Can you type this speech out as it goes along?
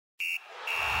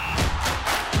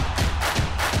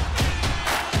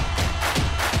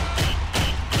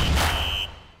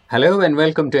Hello and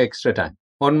welcome to Extra Time,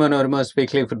 on Manorama's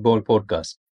weekly football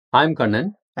podcast. I'm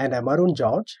Kannan. And I'm Arun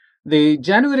George. The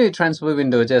January transfer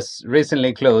window just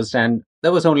recently closed and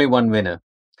there was only one winner.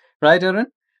 Right, Arun?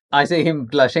 I see him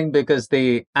blushing because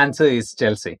the answer is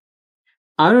Chelsea.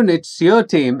 Arun, it's your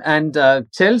team, and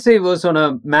Chelsea was on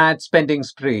a mad spending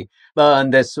spree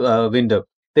in this window.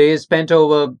 They spent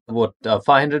over,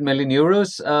 500 million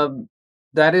euros?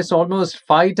 That is almost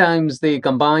five times the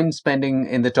combined spending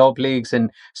in the top leagues in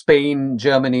Spain,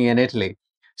 Germany, and Italy.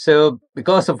 So,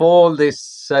 because of all these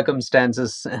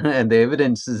circumstances and the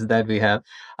evidences that we have,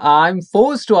 I'm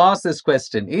forced to ask this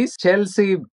question: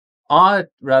 are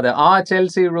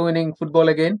Chelsea ruining football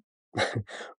again?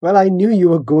 Well, I knew you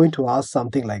were going to ask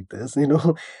something like this.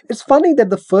 It's funny that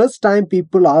the first time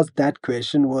people asked that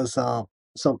question was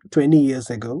some 20 years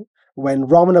ago when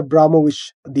Roman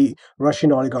Abramovich, the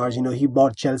Russian oligarch, he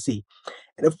bought Chelsea.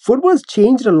 And football has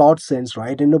changed a lot since,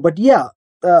 right? But yeah,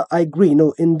 I agree.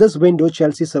 In this window,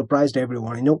 Chelsea surprised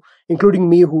everyone, including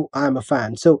me, who I'm a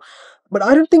fan. But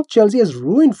I don't think Chelsea has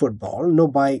ruined football,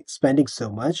 by spending so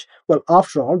much. Well,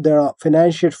 after all, there are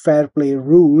financial fair play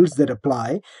rules that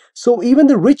apply. So even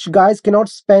the rich guys cannot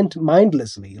spend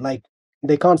mindlessly. Like,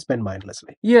 they can't spend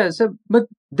mindlessly. But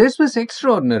this was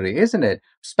extraordinary, isn't it?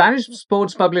 Spanish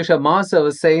sports publisher Marca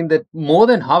was saying that more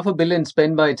than half a billion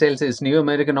spent by Chelsea's new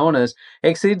American owners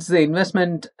exceeds the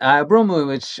investment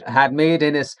Abramovich had made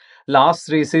in his last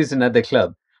three seasons at the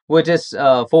club, which is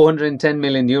 410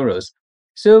 million euros.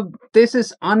 So this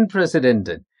is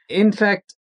unprecedented. In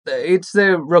fact, it's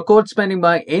the record spending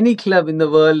by any club in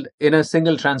the world in a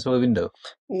single transfer window.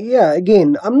 Yeah,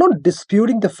 again, I'm not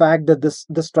disputing the fact that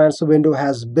this transfer window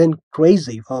has been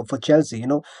crazy for Chelsea,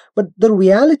 but the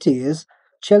reality is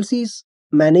Chelsea's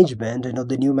management,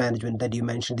 the new management that you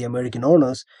mentioned, the American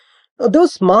owners, they were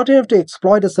smart enough to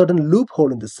exploit a certain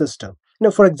loophole in the system.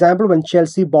 For example, when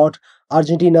Chelsea bought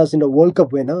Argentina's World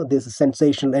Cup winner, this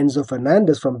sensational Enzo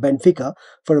Fernandez from Benfica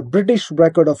for a British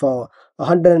record of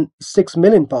 106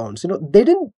 million pounds. They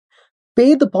didn't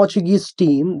pay the Portuguese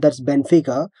team, that's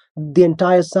Benfica, the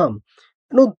entire sum.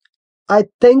 You know, I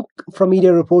think from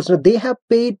media reports, they have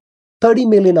paid 30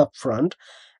 million upfront,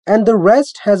 and the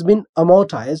rest has been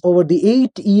amortized over the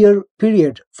 8-year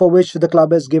period for which the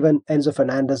club has given Enzo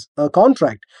Fernandez a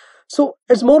contract. So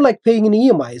it's more like paying in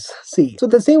EMIs. See, so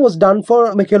the same was done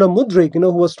for Mikhailo Mudryk,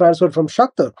 who was transferred from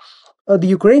Shakhtar, the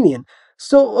Ukrainian.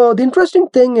 So the interesting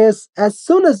thing is, as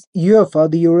soon as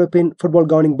UEFA, the European football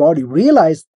governing body,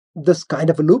 realized this kind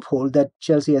of a loophole that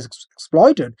Chelsea has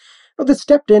exploited, they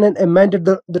stepped in and amended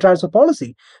the transfer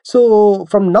policy. So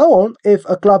from now on, if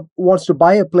a club wants to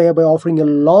buy a player by offering a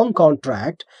long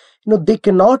contract, they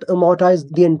cannot amortize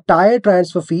the entire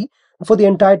transfer fee for the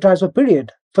entire transfer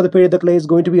period, for the period the player is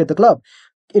going to be at the club.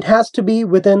 It has to be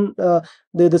within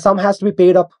the sum has to be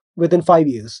paid up within 5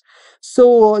 years.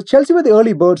 So Chelsea were the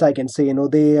early birds, I can say.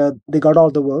 They got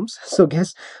all the worms. So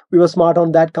guess we were smart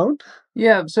on that count.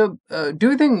 Yeah. So, do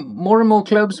you think more and more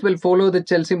clubs will follow the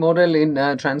Chelsea model in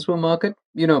transfer market?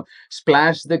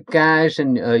 Splash the cash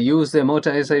and use the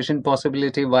amortization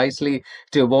possibility wisely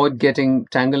to avoid getting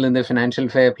tangled in the financial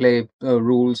fair play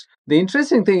rules. The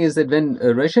interesting thing is that when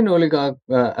Russian oligarch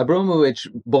Abramovich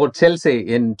bought Chelsea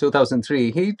in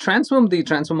 2003, he transformed the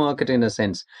transfer market in a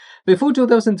sense. Before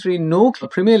 2003, no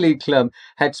Premier League club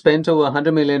had spent over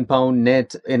 100 million pound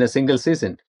net in a single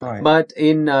season. Right. But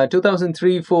in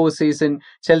 2003-4 season,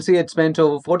 Chelsea had spent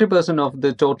over 40% of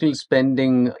the total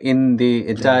spending in the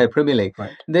entire Premier League. Right.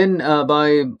 Then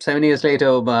by 7 years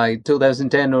later, by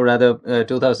 2010 or rather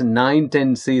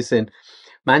 2009-10 season,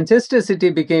 Manchester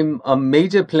City became a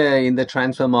major player in the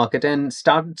transfer market and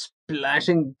started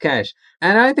splashing cash.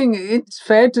 And I think it's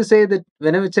fair to say that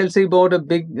whenever Chelsea bought a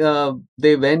big,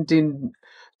 they went in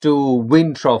to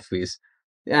win trophies.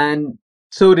 And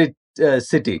so did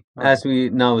City, as we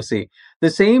now see. The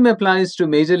same applies to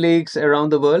major leagues around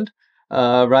the world.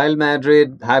 Real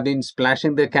Madrid have been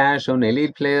splashing the cash on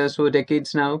elite players for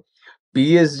decades now.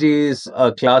 PSG is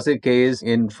a classic case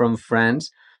in from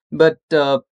France, but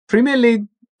Premier League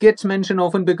gets mentioned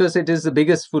often because it is the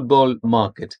biggest football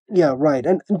market. Yeah, right.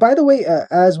 And by the way,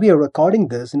 as we are recording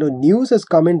this, news has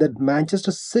come in that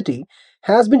Manchester City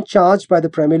has been charged by the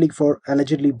Premier League for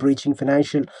allegedly breaching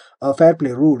financial fair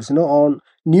play rules, on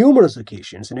numerous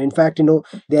occasions. In fact,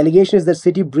 the allegation is that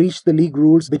City breached the league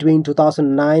rules between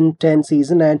 2009-10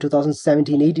 season and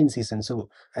 2017-18 season. So,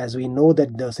 as we know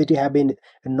that the City have been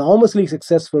enormously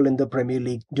successful in the Premier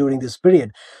League during this period.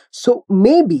 So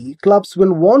maybe clubs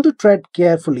will want to tread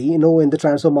carefully, in the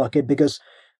transfer market because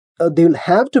they will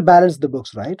have to balance the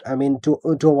books, right? I mean, to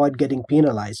avoid getting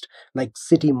penalized, like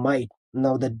City might.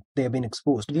 now that they have been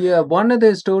exposed. Yeah, one of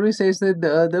the stories says that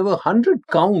there were 100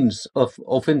 counts of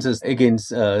offenses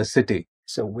against City.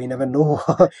 So we never know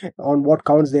on what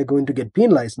counts they're going to get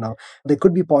penalized now. There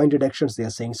could be pointed actions, they are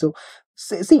saying. So,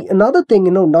 see, another thing,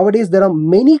 nowadays there are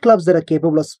many clubs that are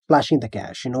capable of splashing the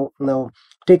cash. Now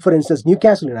take for instance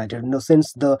Newcastle United.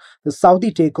 Since the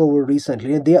Saudi takeover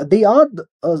recently, they are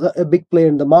a big player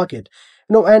in the market.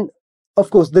 And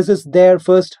of course this is their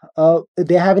first.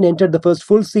 They haven't entered the first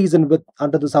full season with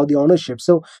under the Saudi ownership.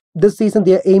 So this season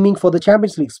they are aiming for the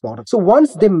Champions League spot. So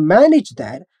once they manage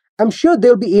that, I'm sure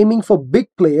they'll be aiming for big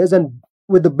players and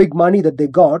with the big money that they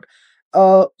got,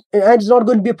 and it's not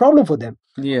going to be a problem for them.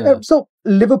 Yeah. So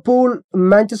Liverpool,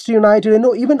 Manchester United,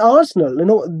 even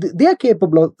Arsenal, they are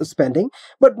capable of spending.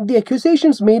 But the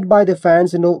accusations made by the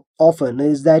fans, often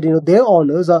is that their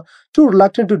owners are too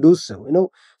reluctant to do so.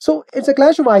 So it's a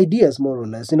clash of ideas, more or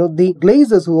less. The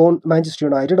Glazers who own Manchester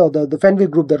United, or the Fenway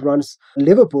Group that runs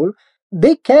Liverpool,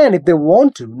 they can, if they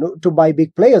want to, to buy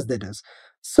big players. That is.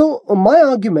 So my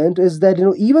argument is that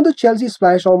even though Chelsea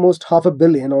splashed almost $500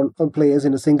 million on players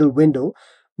in a single window,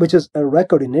 which is a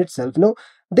record in itself,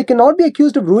 they cannot be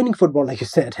accused of ruining football, like you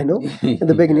said, in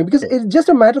the beginning, because it's just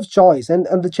a matter of choice, and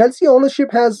the Chelsea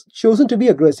ownership has chosen to be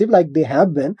aggressive, like they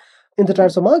have been in the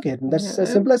transfer market, and that's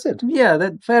as simple as it. Yeah,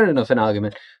 that fair enough an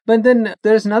argument. But then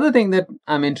there's another thing that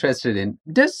I'm interested in.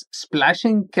 Does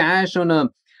splashing cash on a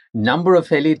number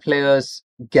of elite players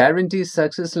guarantee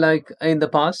success like in the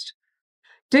past?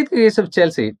 Take the case of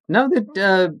Chelsea. Now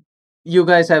that you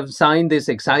guys have signed these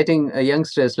exciting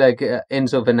youngsters like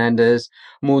Enzo Fernandez,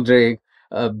 Mudryk,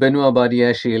 Benoit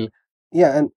Badiashile.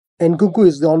 Yeah, and Nkunku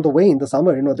is on the way in the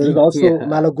summer. There is also Yeah.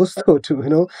 Malo Gusto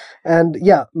too. And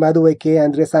yeah, Madueke,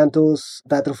 Andre Santos,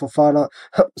 Tato Fofana.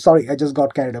 Sorry, I just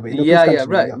got carried away. Please Yeah, continue,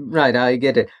 right, right. I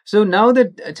get it. So now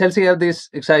that Chelsea have these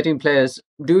exciting players,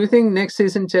 do you think next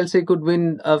season Chelsea could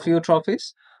win a few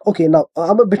trophies? Okay, now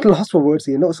I'm a bit lost for words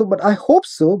here. So, but I hope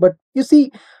so. But you see,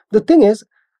 the thing is,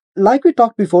 like we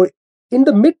talked before, in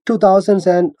the mid 2000s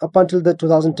and up until the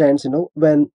 2010s,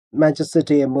 when Manchester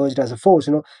City emerged as a force,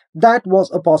 that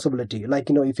was a possibility. Like,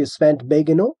 if you spent big,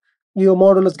 you're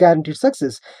more or less guaranteed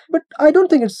success. But I don't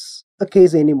think it's a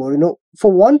case anymore.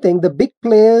 For one thing, the big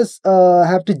players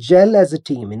have to gel as a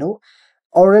team,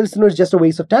 or else it's just a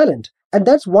waste of talent. And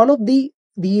that's one of the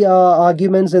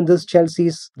arguments in this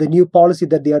Chelsea's the new policy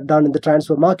that they have done in the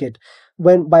transfer market,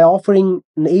 when by offering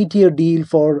an 8-year deal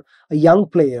for a young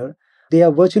player, they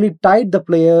have virtually tied the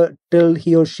player till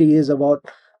he or she is about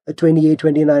 28,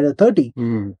 29, or 30.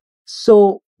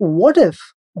 So what if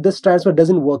this transfer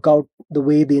doesn't work out the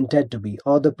way they intend to be,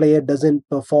 or the player doesn't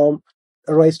perform,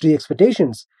 rise to the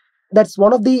expectations? That's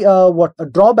one of the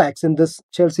drawbacks in this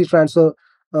Chelsea transfer,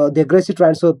 the aggressive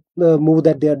transfer move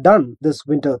that they have done this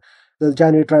winter, the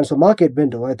January transfer market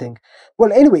window, I think.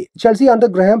 Well, anyway, Chelsea under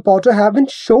Graham Potter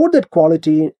haven't showed that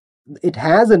quality it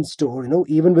has in store,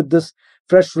 even with this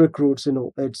fresh recruits,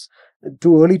 it's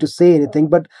too early to say anything.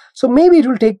 But so maybe it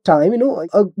will take time,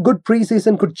 a good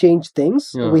preseason could change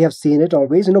things. Yeah. We have seen it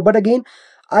always, but again,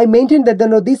 I maintain that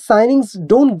these signings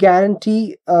don't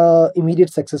guarantee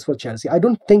immediate success for Chelsea. I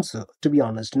don't think so, to be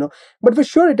honest. But for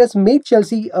sure, it has made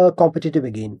Chelsea competitive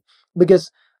again, because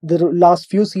the last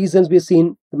few seasons we've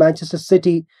seen Manchester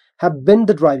City have been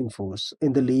the driving force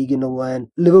in the league, and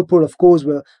Liverpool, of course,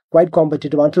 were quite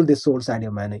competitive until they sold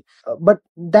Sadio Mane. But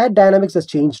that dynamics has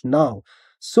changed now.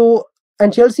 So,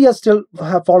 and Chelsea has still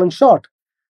have fallen short.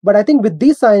 But I think with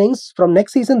these signings from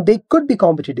next season, they could be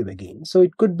competitive again. So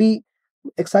it could be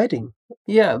exciting.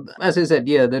 Yeah, as I said,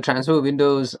 yeah, the transfer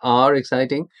windows are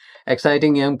exciting.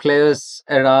 Exciting young players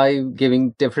arrive,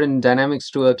 giving different dynamics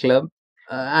to a club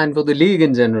and for the league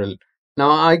in general.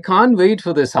 Now, I can't wait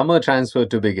for the summer transfer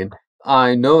to begin.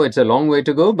 I know it's a long way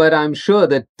to go, but I'm sure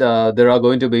that there are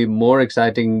going to be more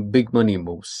exciting big money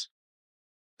moves.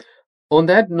 On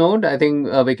that note, I think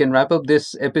we can wrap up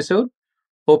this episode.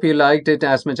 Hope you liked it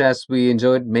as much as we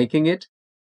enjoyed making it.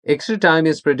 Extra Time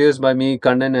is produced by me,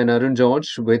 Kannan, and Arun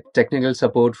George, with technical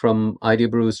support from Idea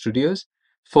Brew Studios.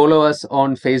 Follow us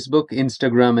on Facebook,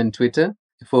 Instagram, and Twitter.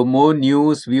 For more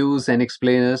news, views, and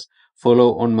explainers,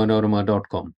 follow on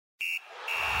manorama.com.